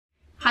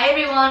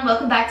everyone,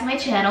 welcome back to my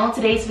channel.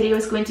 Today's video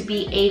is going to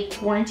be a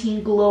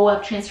quarantine glow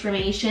up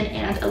transformation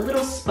and a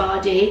little spa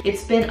day.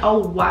 It's been a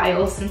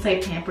while since I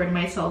pampered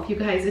myself, you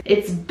guys.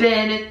 It's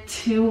been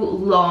too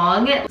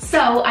long.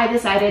 So I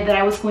decided that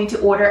I was going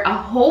to order a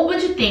whole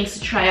bunch of things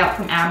to try out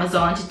from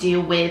Amazon to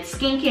do with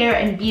skincare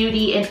and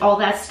beauty and all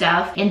that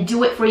stuff, and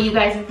do it for you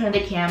guys in front of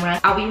the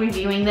camera. I'll be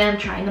reviewing them,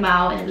 trying them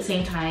out, and at the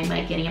same time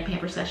like getting a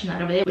pamper session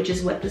out of it, which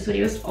is what this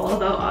video is all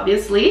about,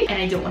 obviously.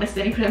 And I don't want to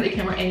stand in front of the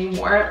camera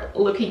anymore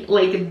looking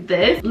like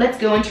this. Let's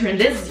go and turn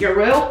this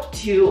 0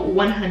 to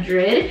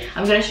 100.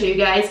 I'm gonna show you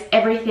guys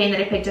everything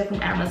that I picked up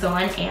from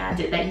Amazon and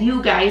that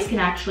you guys can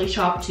actually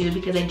shop to,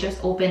 because I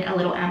just opened a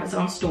little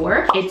Amazon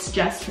store. It's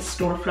just a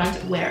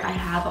storefront where I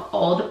have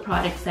all the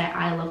products that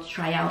I love to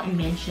try out and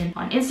mention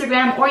on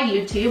Instagram or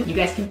YouTube. You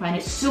guys can find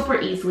it super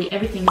easily.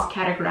 Everything is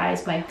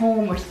categorized by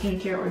home or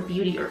skincare or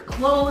beauty or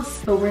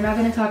clothes, but we're not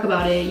gonna talk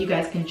about it. You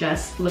guys can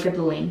just look at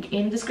the link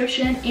in the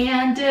description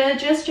and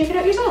just check it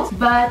out yourselves.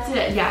 But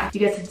yeah,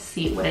 you guys have to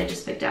see what I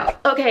just picked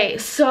out. Okay,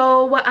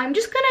 so I'm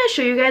just gonna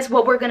show you guys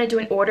what we're gonna do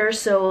in order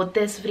so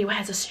this video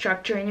has a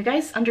structure and you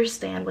guys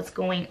understand what's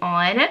going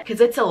on,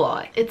 because it's a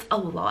lot. It's a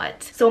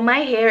lot. So my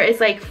hair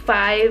is like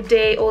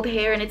 5-day-old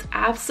hair and it's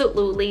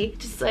absolutely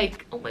just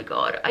like, oh my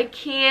god, I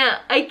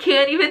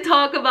can't even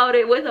talk about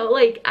it without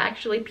like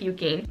actually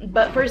puking.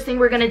 But first thing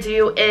we're gonna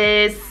do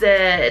is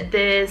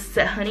this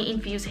honey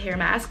infused hair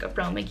mask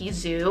from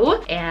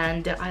Zoo,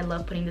 and I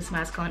love putting this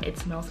mask on. It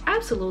smells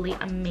absolutely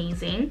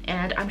amazing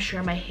and I'm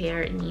sure my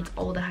hair needs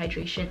all the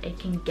hydration it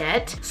can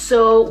get.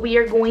 So we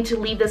are going to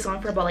leave this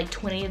on for about like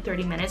 20 to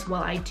 30 minutes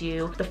while I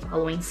do the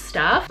following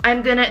stuff.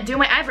 I'm gonna do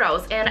my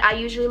eyebrows, and I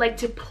usually like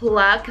to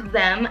pluck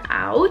them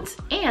out,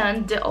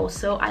 and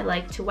also I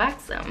like to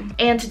wax them.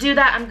 And to do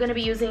that, I'm gonna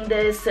be using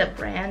this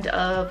brand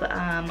of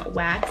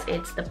wax.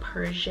 It's the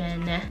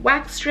Persian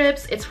wax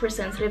strips. It's for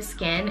sensitive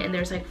skin, and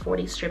there's like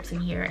 40 strips in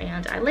here,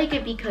 and I like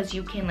it because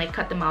you can like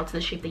cut them out to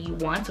the shape that you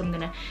want. So I'm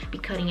gonna be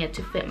cutting it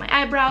to fit my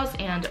eyebrows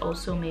and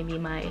also maybe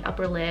my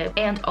upper lip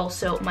and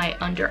also my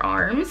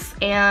underarms.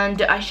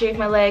 And I shave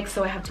my legs,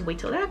 so I have to wait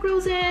till that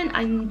grows in.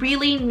 I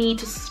really need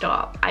to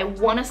stop. I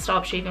want to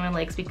stop shaving my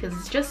legs because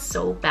it's just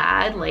so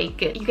bad.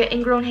 Like, you get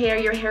ingrown hair,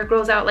 your hair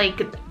grows out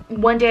like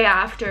one day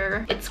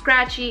after. It's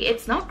scratchy.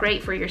 It's not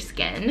great for your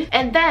skin.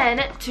 And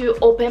then to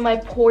open my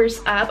pores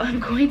up, I'm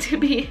going to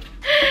be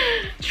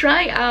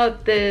trying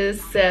out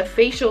this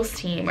facial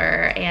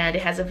steamer, and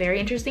it has a very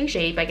interesting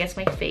shape. I guess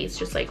my face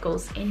just like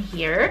goes in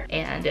here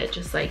and it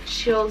just like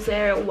chills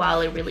there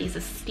while it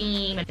releases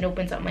steam and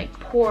opens up my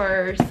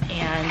pores,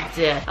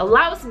 and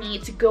allows me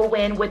to go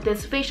in with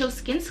this facial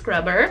skin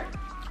scrubber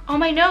on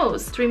my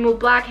nose to remove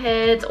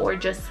blackheads or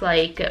just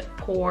like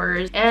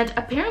pores. And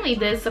apparently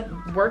this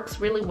works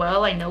really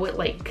well. I know it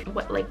like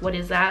what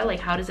is that, like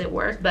how does it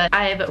work? But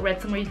I've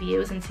read some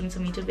reviews and seen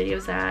some YouTube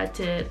videos that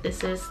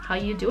this is how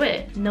you do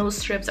it. Nose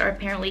strips are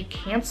apparently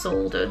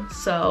canceled,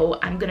 so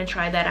I'm gonna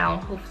try that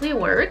out. Hopefully it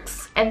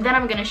works. And then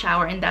I'm gonna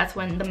shower, and that's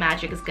when the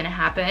magic is gonna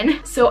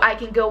happen. So I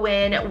can go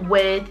in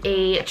with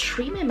a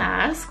treatment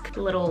mask,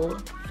 little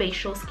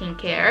facial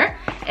skincare,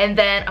 and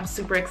then I'm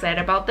super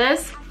excited about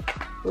this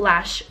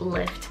lash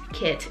lift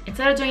kit.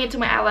 Instead of doing it to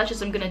my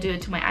eyelashes, I'm gonna do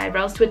it to my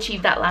eyebrows to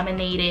achieve that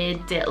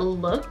laminated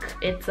look.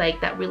 It's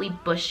like that really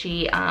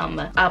bushy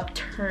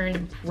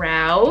upturned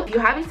brow. If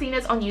you haven't seen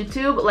this on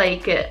YouTube,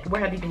 like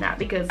where have you been at?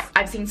 Because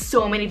I've seen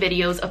so many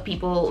videos of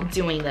people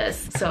doing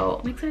this,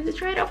 so I'm excited to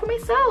try it out for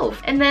myself.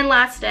 And then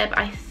last step,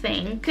 I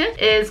think,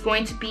 is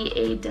going to be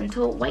a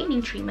dental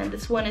whitening treatment.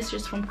 This one is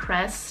just from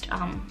Crest.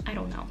 I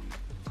don't know.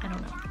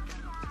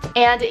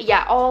 And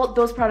yeah, all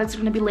those products are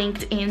going to be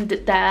linked in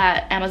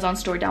that Amazon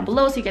store down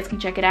below, so you guys can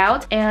check it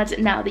out. And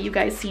now that you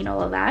guys seen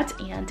all of that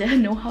and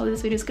know how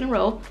this video is going to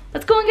roll,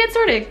 let's go and get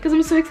started, because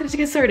I'm so excited to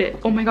get started.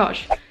 Oh my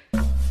gosh.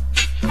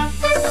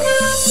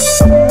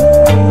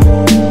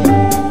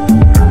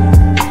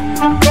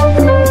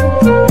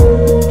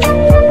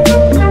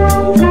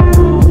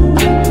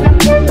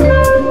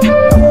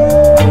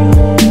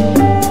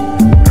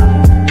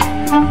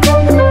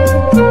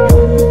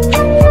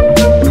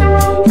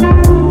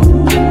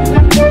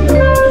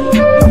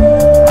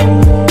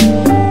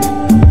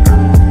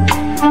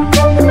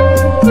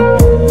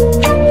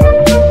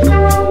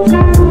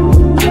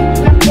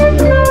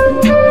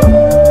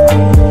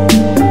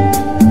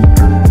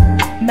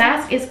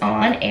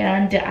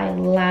 I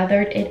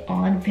lathered it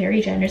on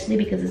very generously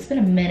because it's been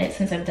a minute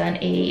since I've done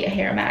a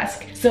hair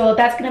mask. So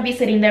that's gonna be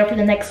sitting there for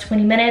the next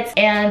 20 minutes.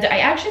 And I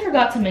actually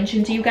forgot to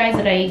mention to you guys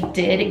that I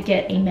did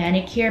get a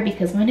manicure,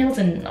 because my nails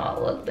did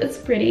not look this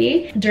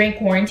pretty during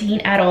quarantine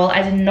at all.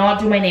 I did not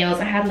do my nails.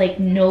 I had like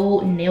no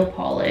nail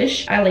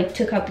polish. I like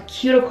took out the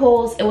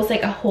cuticles. It was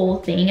like a whole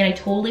thing, and I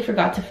totally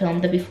forgot to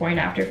film the before and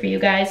after for you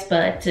guys.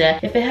 But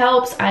if it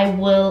helps, I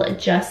will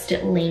just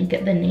link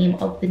the name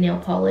of the nail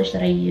polish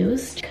that I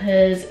used,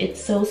 because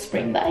it's so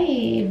spring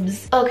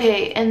vibes.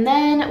 Okay, and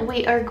then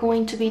we are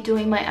going to be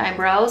doing my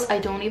eyebrows. I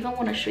don't even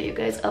want to show you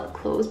guys up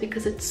close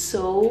because it's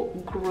so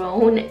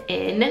grown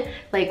in.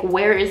 Like,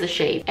 where is the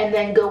shape? And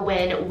then go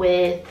in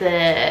with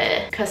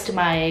the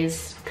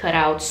customized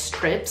cutout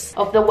strips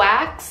of the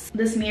wax.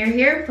 This mirror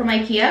here from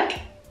IKEA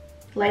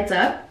lights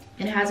up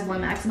and it has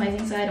one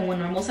maximizing side and one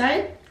normal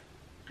side.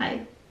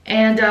 Hi.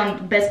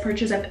 And best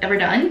purchase I've ever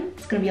done.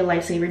 It's gonna be a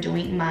lifesaver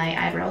doing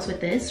my eyebrows with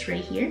this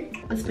right here.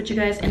 Let's put you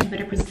guys in a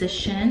better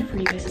position for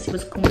you guys to see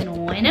what's going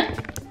on.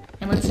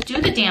 And let's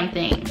do the damn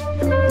thing.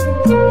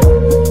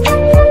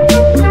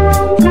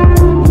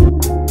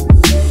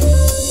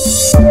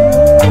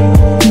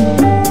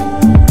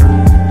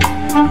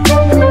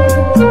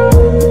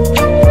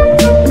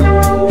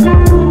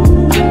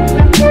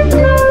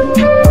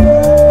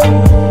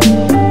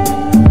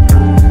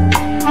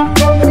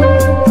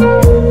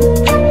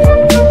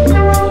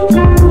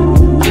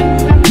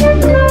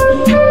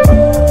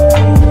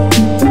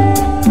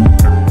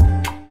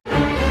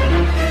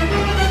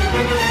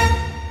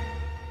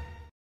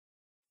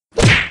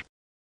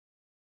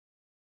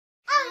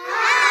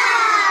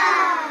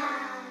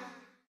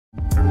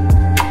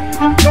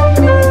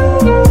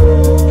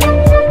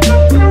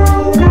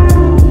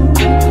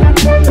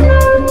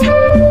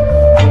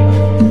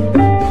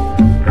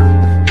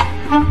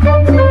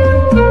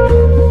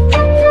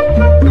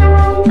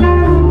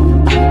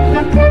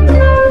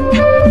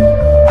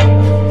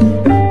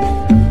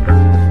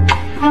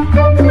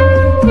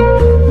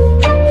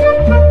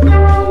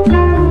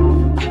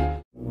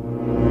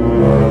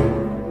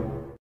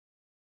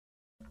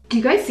 Do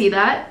you guys see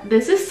that?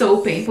 This is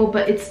so painful,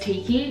 but it's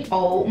taking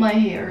all my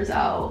hairs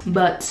out.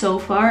 But so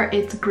far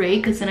it's great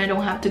because then I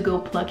don't have to go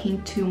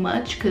plucking too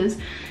much, because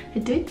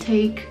it did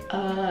take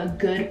a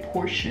good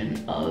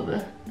portion of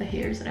the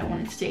hairs that I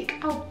wanted to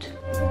take out.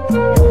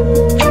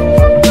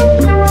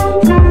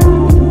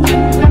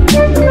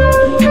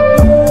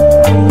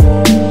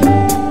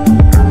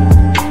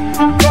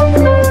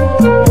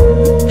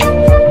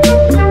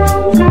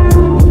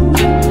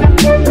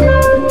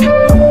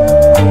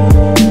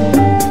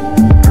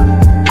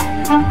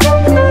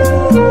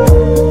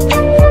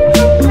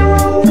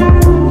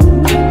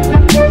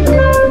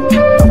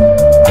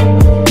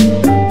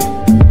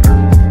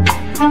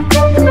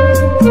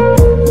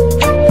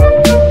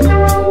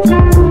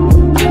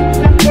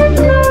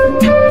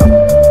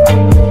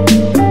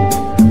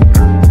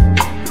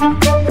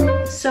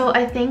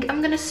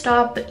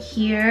 Stop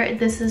here.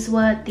 This is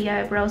what the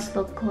eyebrows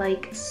look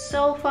like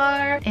so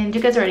far, and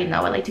you guys already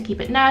know I like to keep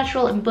it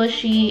natural and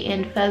bushy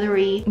and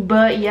feathery,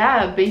 but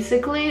yeah,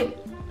 basically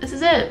this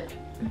is it.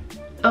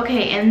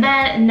 Okay, and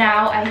then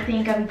now I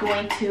think I'm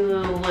going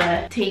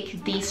to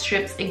take these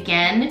strips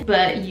again,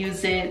 but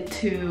use it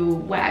to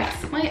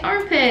wax my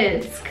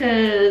armpits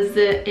because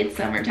it's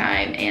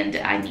summertime and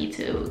I need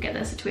to get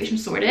that situation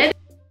sorted.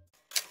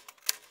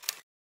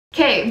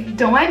 Okay,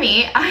 don't mind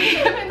me, I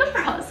am in the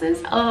process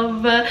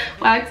of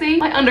waxing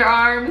my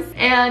underarms,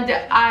 and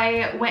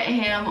I went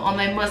ham on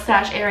my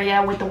mustache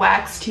area with the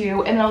wax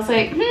too, and I was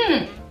like,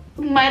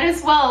 might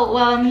as well,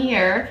 while I'm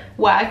here,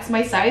 wax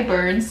my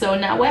sideburns. So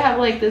now I have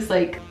like this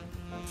like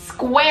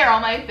square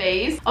on my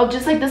face of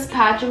just like this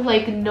patch of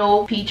like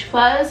no peach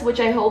fuzz, which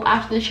I hope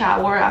after the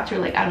shower, after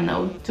like, I don't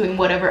know, doing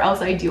whatever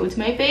else I do to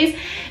my face,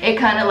 it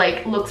kind of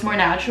like looks more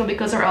natural,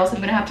 because or else I'm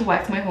gonna have to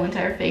wax my whole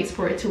entire face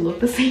for it to look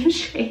the same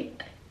shape.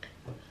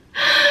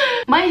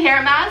 My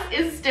hair mask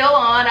is still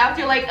on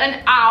after like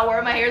an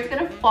hour. My hair is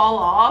gonna fall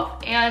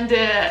off, and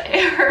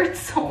it hurts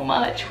so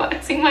much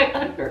waxing my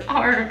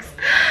underarms.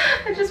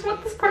 I just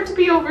want this part to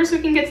be over so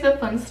we can get to the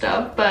fun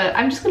stuff, but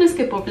I'm just gonna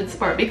skip over this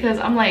part because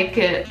I'm like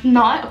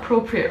not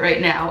appropriate right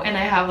now, and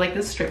I have like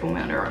this strip on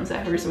my underarms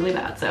that hurts really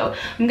bad. So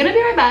I'm gonna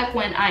be right back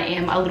when I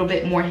am a little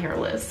bit more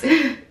hairless.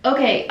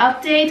 Okay,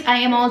 update. I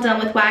am all done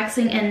with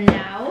waxing, and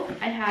now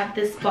I have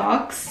this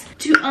box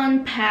to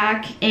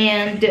unpack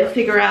and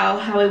figure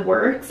out how it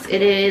works.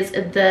 It is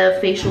the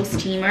facial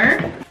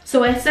steamer.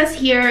 So it says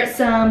here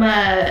some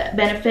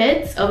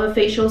benefits of a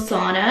facial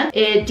sauna.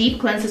 It deep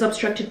cleanses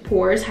obstructed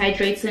pores,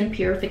 hydrates and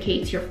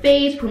purifies your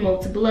face,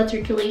 promotes blood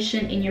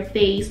circulation in your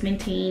face,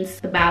 maintains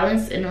the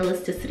balance and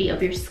elasticity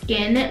of your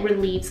skin,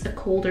 relieves a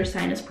cold or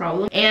sinus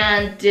problem,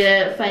 and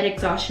fight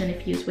exhaustion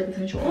if used with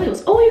essential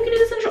oils. Oh, you can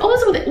use essential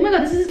oils with it. Oh my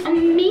god, this is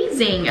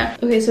amazing.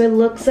 Okay, so it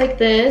looks like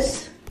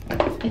this.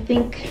 I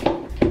think.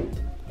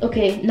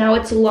 Okay, now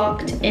it's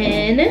locked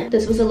in.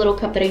 This was a little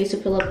cup that I used to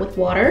fill up with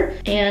water,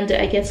 and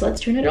I guess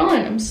let's turn it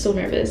on. I'm so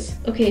nervous.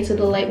 Okay, so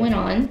the light went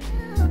on.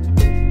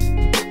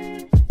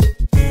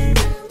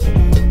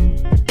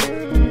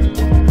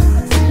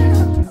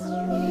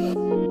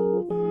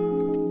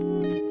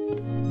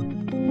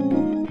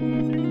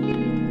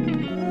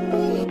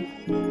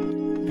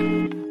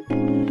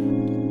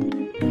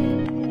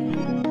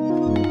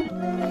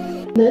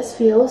 This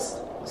feels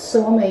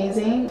so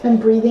amazing. I'm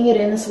breathing it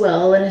in as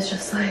well, and it's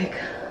just like,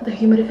 the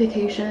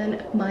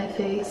humidification my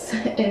face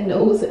and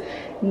nose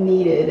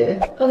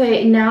needed.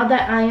 Okay, now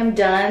that I am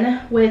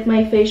done with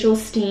my facial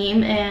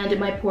steam and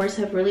my pores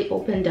have really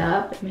opened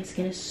up, my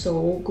skin is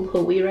so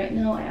glowy right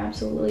now. I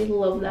absolutely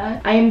love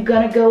that. I am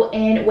gonna go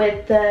in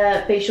with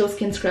the facial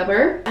skin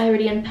scrubber. I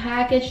already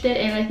unpackaged it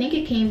and I think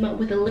it came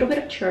with a little bit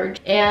of charge.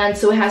 And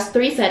so it has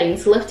 3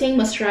 settings: lifting,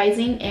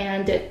 moisturizing,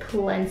 and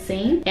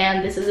cleansing.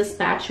 And this is a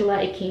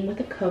spatula. It came with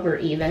a cover,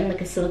 even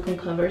like a silicone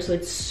cover, so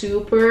it's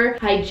super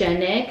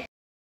hygienic.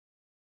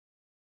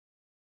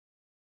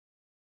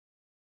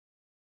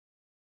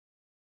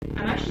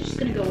 I'm actually just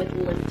gonna go with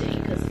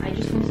lifting because I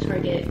just want to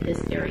target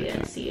this area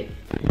and see if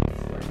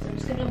this works. I'm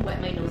just gonna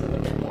wet my nose a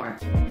little bit more.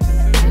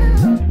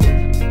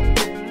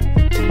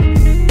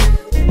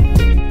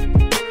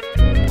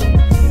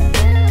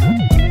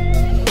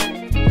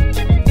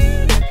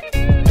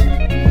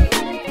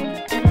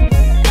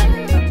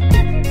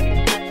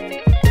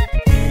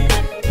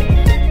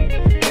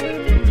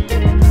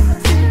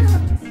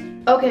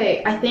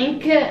 Okay, I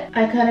think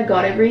I kind of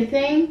got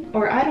everything,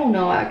 or I don't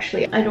know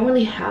actually. I don't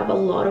really have a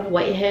lot of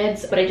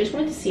whiteheads, but I just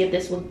wanted to see if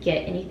this would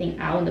get anything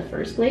out in the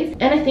first place.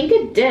 And I think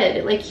it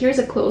did. Like, here's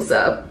a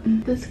close-up.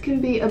 This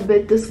can be a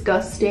bit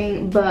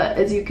disgusting, but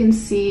as you can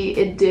see,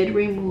 it did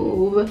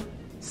remove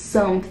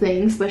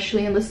something,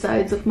 especially on the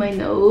sides of my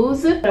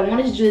nose. I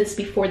wanted to do this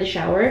before the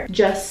shower,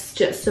 just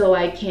so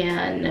I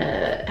can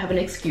have an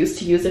excuse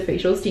to use a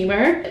facial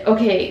steamer.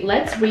 Okay,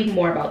 let's read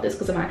more about this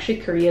because I'm actually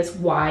curious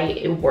why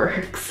it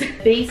works.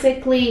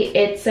 Basically,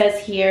 it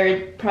says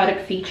here,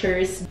 product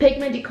features: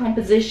 pigment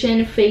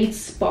decomposition, fades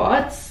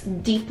spots,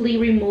 deeply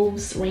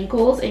removes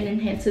wrinkles, and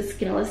enhances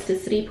skin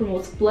elasticity,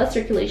 promotes blood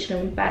circulation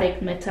and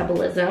lymphatic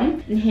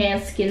metabolism,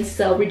 enhanced skin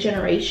cell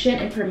regeneration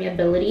and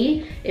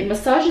permeability. It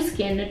massages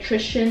skin,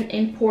 nutrition,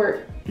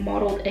 import,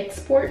 modeled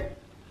export.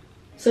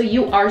 So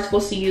you are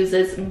supposed to use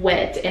this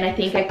wet, and I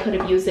think I could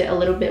have used it a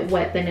little bit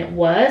wet than it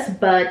was,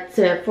 but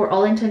for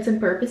all intents and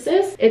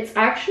purposes, it's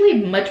actually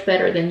much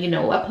better than, you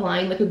know,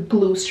 applying like a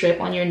glue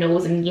strip on your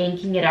nose and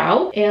yanking it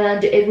out.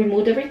 And it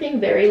removed everything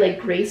very like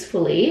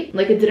gracefully.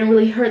 Like, it didn't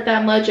really hurt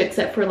that much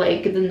except for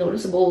like the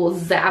noticeable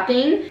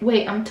zapping.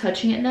 Wait, I'm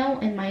touching it now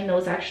and my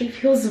nose actually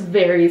feels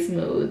very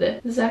smooth.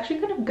 This is actually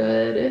kind of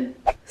good.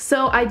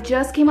 So I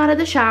just came out of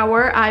the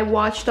shower. I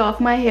washed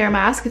off my hair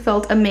mask. It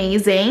felt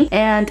amazing.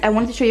 And I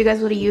wanted to show you guys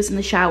what I use in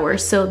the shower.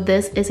 So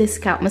this is a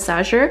scalp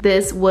massager.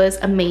 This was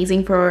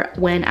amazing for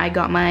when I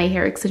got my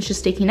hair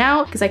extensions taken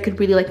out, because I could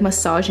really like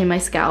massage in my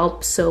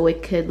scalp so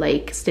it could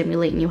like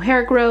stimulate new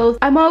hair growth.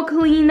 I'm all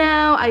clean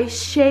now. I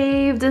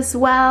shaved as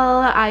well.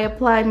 I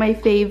applied my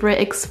favorite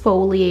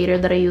exfoliator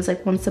that I use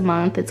like once a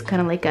month. It's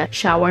kind of like a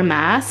shower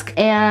mask.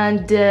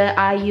 And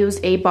I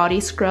used a body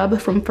scrub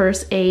from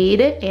First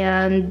Aid.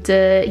 And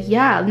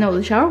yeah, no,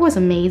 the shower was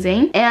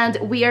amazing. And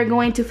we are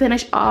going to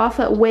finish off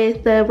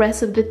with the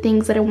rest of the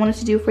things that I wanted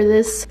to do for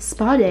this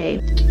spa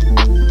day.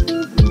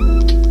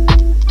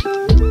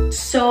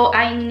 So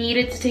I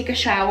needed to take a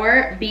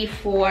shower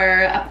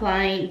before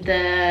applying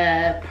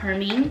the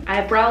perming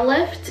eyebrow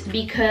lift,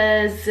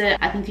 because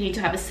I think you need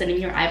to have it sit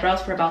in your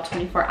eyebrows for about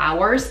 24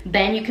 hours.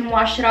 Then you can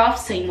wash it off.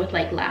 Same with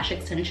like lash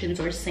extensions,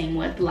 or same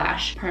with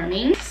lash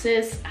perming. This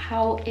is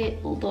how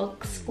it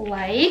looks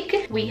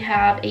like. We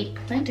have a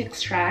plant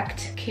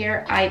extract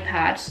care eye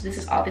patch. So this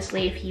is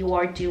obviously if you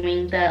are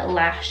doing the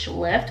lash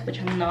lift,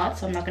 which I'm not,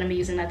 so I'm not going to be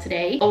using that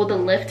today. Oh, the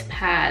lift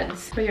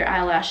pads for your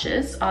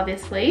eyelashes,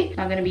 obviously.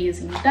 Not going to be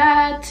using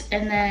that.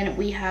 And then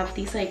we have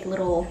these like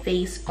little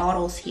face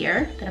bottles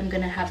here that I'm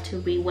gonna have to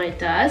read what it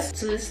does.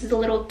 So this is a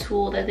little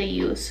tool that they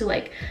use to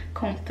like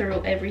comb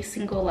through every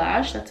single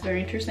lash. That's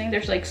very interesting.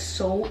 There's like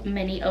so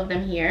many of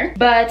them here.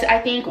 But I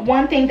think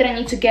one thing that I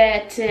need to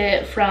get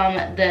from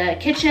the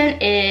kitchen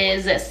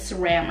is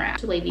saran wrap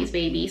to lay these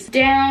babies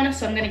down.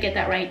 So I'm gonna get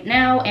that right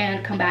now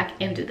and come back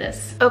and do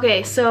this.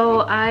 Okay,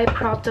 so I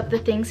propped up the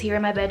things here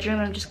in my bedroom.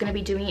 I'm just gonna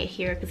be doing it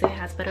here because it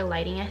has better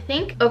lighting, I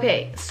think.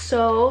 Okay,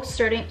 so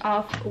starting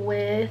off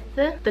with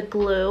the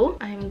glue,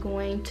 I'm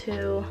going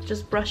to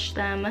just brush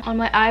them on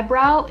my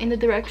eyebrow in the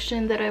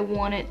direction that I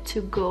want it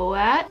to go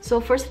at. So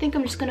first I think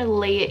I'm just gonna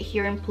lay it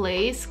here in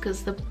place,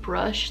 because the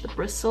brush, the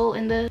bristle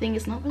in the thing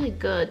is not really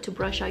good to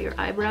brush out your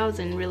eyebrows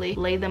and really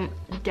lay them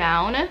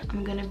down.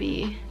 I'm gonna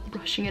be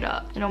brushing it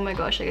up, and oh my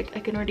gosh, like I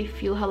can already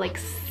feel how like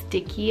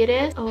sticky it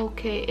is.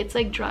 Okay, it's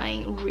like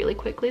drying really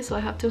quickly, so I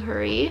have to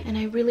hurry, and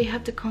I really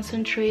have to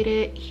concentrate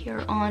it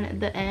here on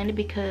the end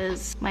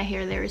because my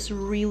hair there is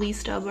really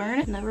stubborn.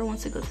 It never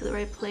wants to go to the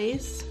right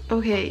place.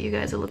 Okay, you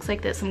guys, it looks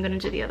like this. I'm gonna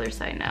do the other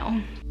side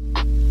now.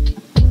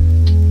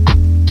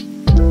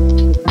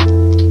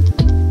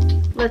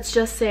 Let's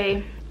just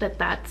say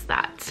that's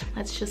that.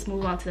 Let's just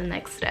move on to the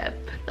next step.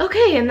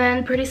 Okay, and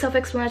then pretty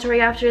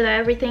self-explanatory after that.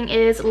 Everything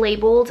is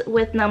labeled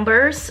with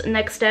numbers.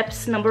 Next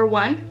steps, number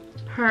 1,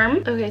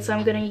 perm. Okay, so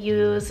I'm gonna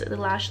use the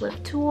lash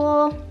lift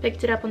tool.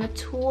 Picked it up on the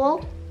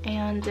tool,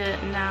 and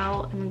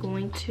now I'm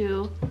going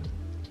to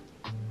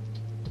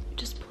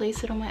just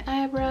place it on my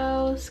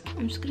eyebrows.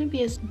 I'm just gonna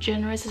be as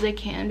generous as I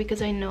can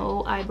because I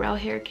know eyebrow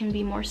hair can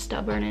be more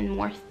stubborn and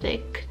more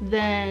thick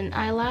than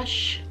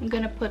eyelash. I'm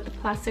gonna put the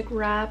plastic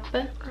wrap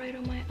right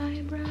on my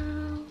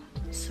eyebrow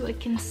so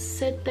it can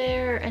sit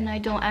there and I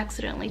don't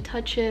accidentally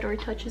touch it or it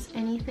touches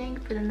anything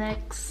for the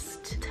next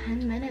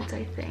 10 minutes,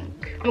 I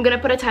think. I'm gonna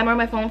put a timer on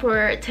my phone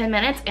for 10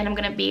 minutes and I'm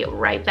gonna be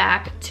right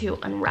back to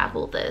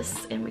unravel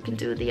this and we can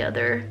do the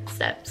other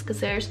steps because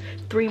there's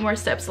 3 more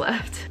steps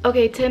left.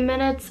 Okay, 10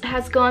 minutes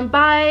has gone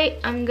by.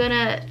 I'm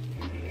gonna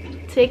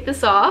take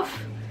this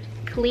off,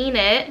 clean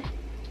it,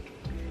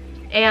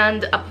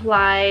 and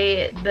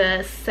apply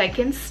the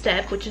second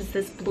step, which is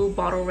this blue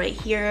bottle right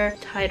here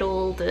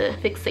titled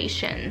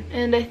fixation.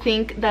 And I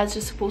think that's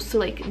just supposed to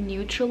like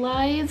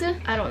neutralize,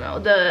 I don't know,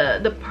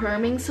 the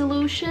perming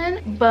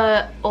solution.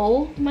 But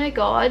oh my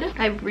god,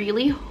 I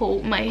really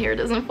hope my hair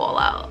doesn't fall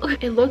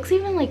out. It looks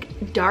even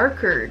like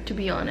darker, to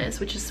be honest,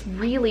 which is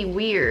really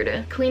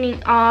weird.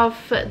 Cleaning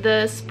off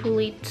the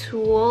spoolie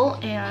tool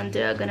and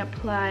gonna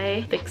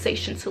apply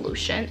fixation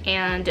solution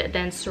and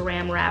then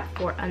saran wrap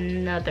for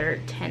another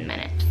 10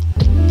 minutes.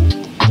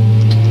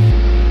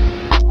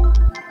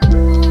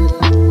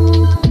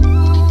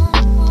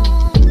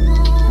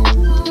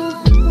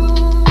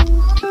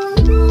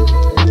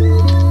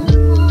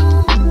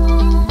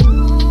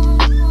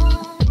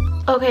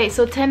 Okay,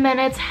 so 10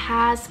 minutes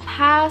has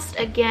passed.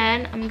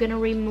 Again, I'm gonna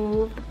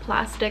remove the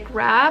plastic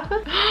wrap.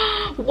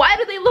 Why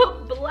do they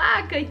look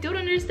black? I don't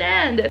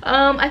understand.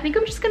 I think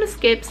I'm just gonna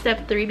skip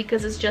step 3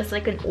 because it's just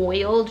like an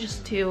oil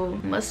just to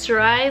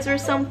moisturize or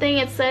something.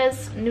 It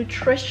says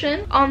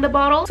nutrition on the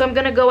bottle. So I'm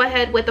gonna go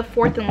ahead with the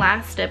 4th and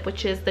last step,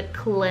 which is the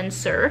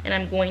cleanser. And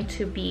I'm going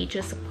to be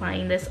just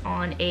applying this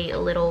on a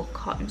little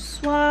cotton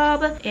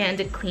swab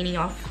and cleaning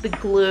off the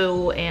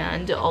glue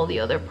and all the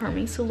other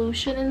perming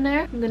solution in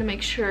there. I'm gonna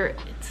make sure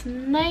it's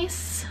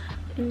nice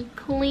and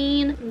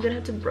clean. I'm gonna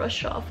have to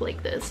brush off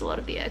like this a lot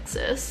of the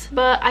excess,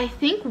 but I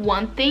think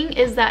one thing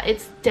is that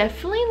it's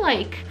definitely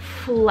like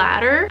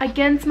flatter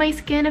against my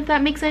skin, if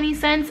that makes any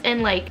sense,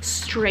 and like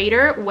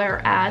straighter,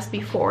 whereas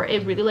before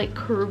it really like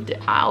curved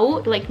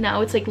out. Like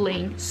now it's like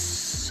laying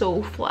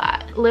so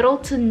flat. Little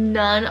to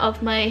none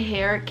of my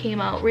hair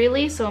came out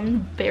really, so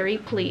I'm very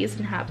pleased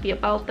and happy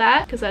about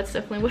that because that's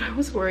definitely what I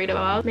was worried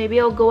about. Maybe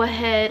I'll go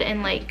ahead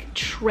and like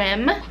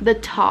trim the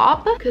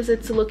top because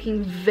it's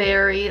looking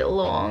very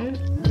long.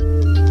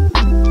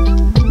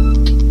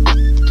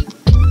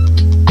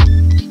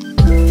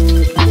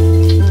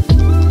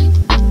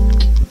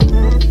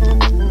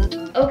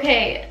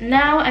 Okay,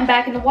 now I'm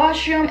back in the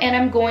washroom and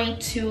I'm going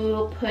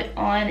to put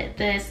on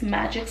this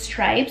Magic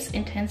Stripes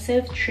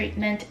Intensive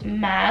Treatment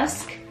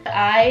Mask.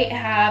 I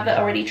have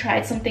already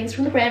tried some things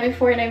from the brand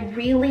before and I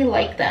really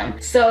like them.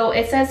 So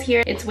it says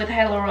here it's with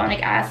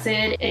hyaluronic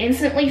acid. It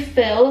instantly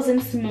fills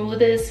and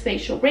smooths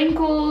facial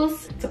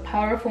wrinkles. It's a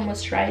powerful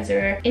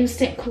moisturizer,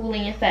 instant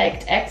cooling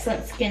effect,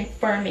 excellent skin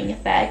firming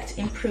effect,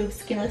 improves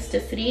skin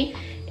elasticity,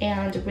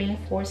 and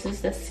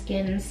reinforces the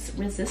skin's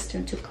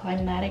resistance to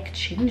climatic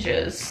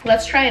changes.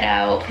 Let's try it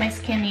out. My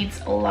skin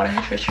needs a lot of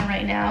nutrition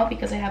right now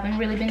because I haven't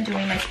really been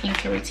doing my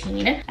skincare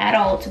routine at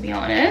all, to be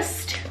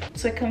honest.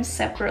 So it comes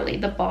separately,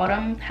 the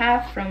bottom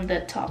half from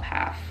the top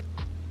half.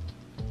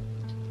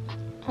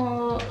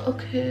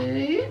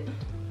 Okay.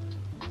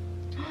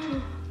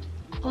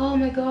 Oh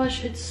my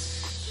gosh, it's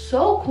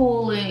so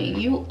cooling.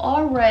 You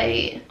are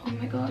right. Oh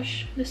my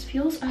gosh, this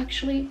feels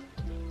actually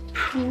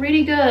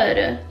pretty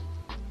good.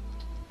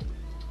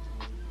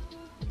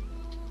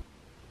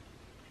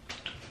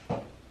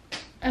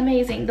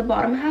 Amazing. The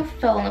bottom half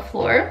fell on the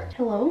floor.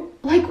 Hello?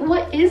 Like,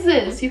 what is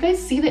this? You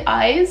guys see the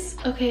eyes?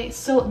 Okay,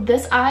 so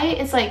this eye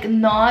is like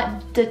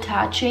not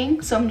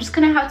detaching, so I'm just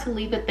gonna have to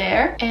leave it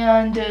there.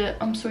 And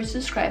I'm sorry to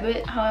describe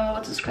it how I'm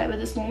about to describe it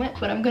this moment,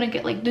 but I'm gonna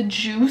get like the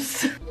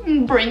juice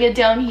and bring it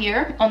down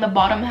here on the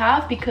bottom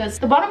half because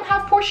the bottom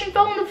half portion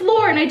fell on the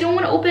floor and I don't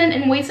want to open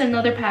and waste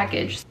another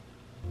package.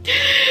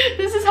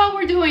 This is how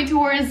we're doing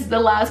towards the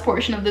last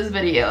portion of this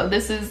video.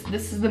 This is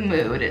the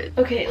mood.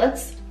 Okay,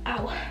 let's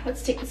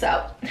take this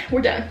out.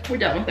 We're done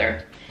with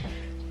her.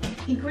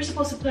 I think we're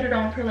supposed to put it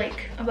on for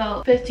like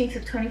about 15 to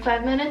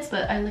 25 minutes,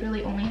 but I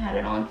literally only had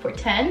it on for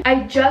 10.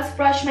 I just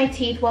brushed my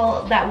teeth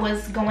while that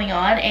was going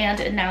on,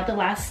 and now the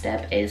last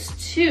step is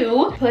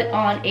to put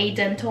on a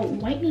dental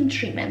whitening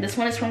treatment. This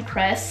one is from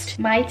Crest.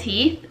 My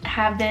teeth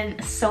have been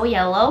so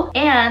yellow,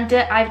 and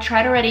I've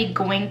tried already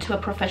going to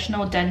a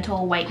professional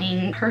dental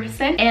whitening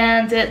person,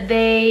 and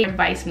they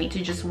advised me to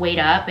just wait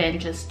up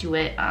and just do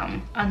it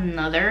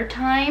another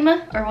time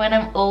or when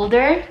I'm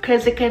older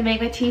because it can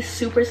make my teeth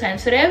super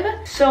sensitive.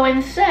 So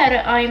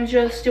instead, I'm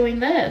just doing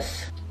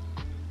this.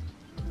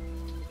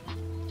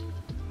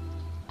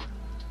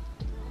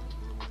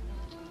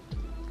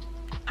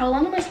 How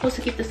long am I supposed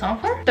to keep this on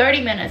for?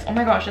 30 minutes. Oh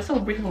my gosh, that's a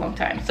really long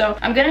time. So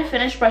I'm gonna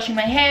finish brushing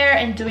my hair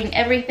and doing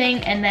everything,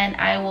 and then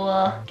I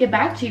will get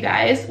back to you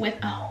guys with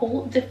a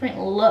whole different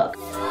look.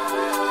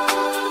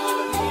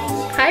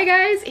 Hi Hi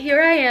guys,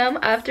 here I am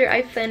after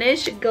I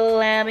finished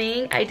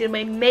glamming. I did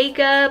my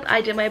makeup,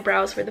 I did my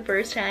brows for the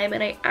first time,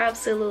 and I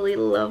absolutely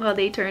love how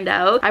they turned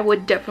out. I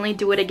would definitely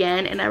do it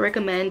again, and I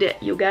recommend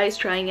you guys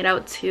trying it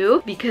out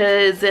too,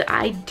 because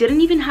I didn't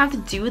even have to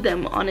do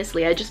them,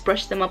 honestly. I just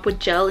brushed them up with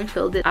gel and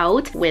filled it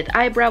out with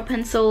eyebrow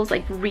pencils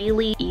like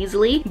really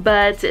easily,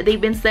 but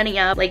they've been standing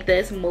out like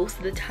this most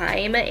of the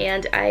time,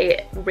 and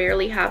I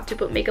rarely have to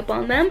put makeup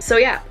on them. So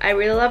yeah, I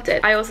really loved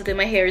it. I also did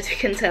my hair, as you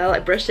can tell. I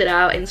brushed it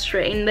out and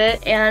straightened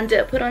it and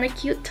put on a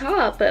cute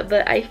top,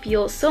 but I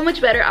feel so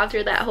much better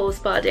after that whole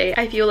spa day.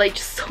 I feel like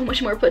just so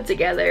much more put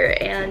together,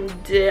 and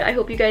I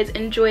hope you guys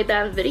enjoyed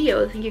that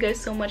video. Thank you guys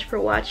so much for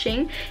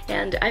watching,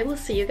 and I will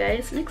see you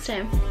guys next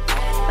time.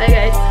 Bye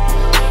guys.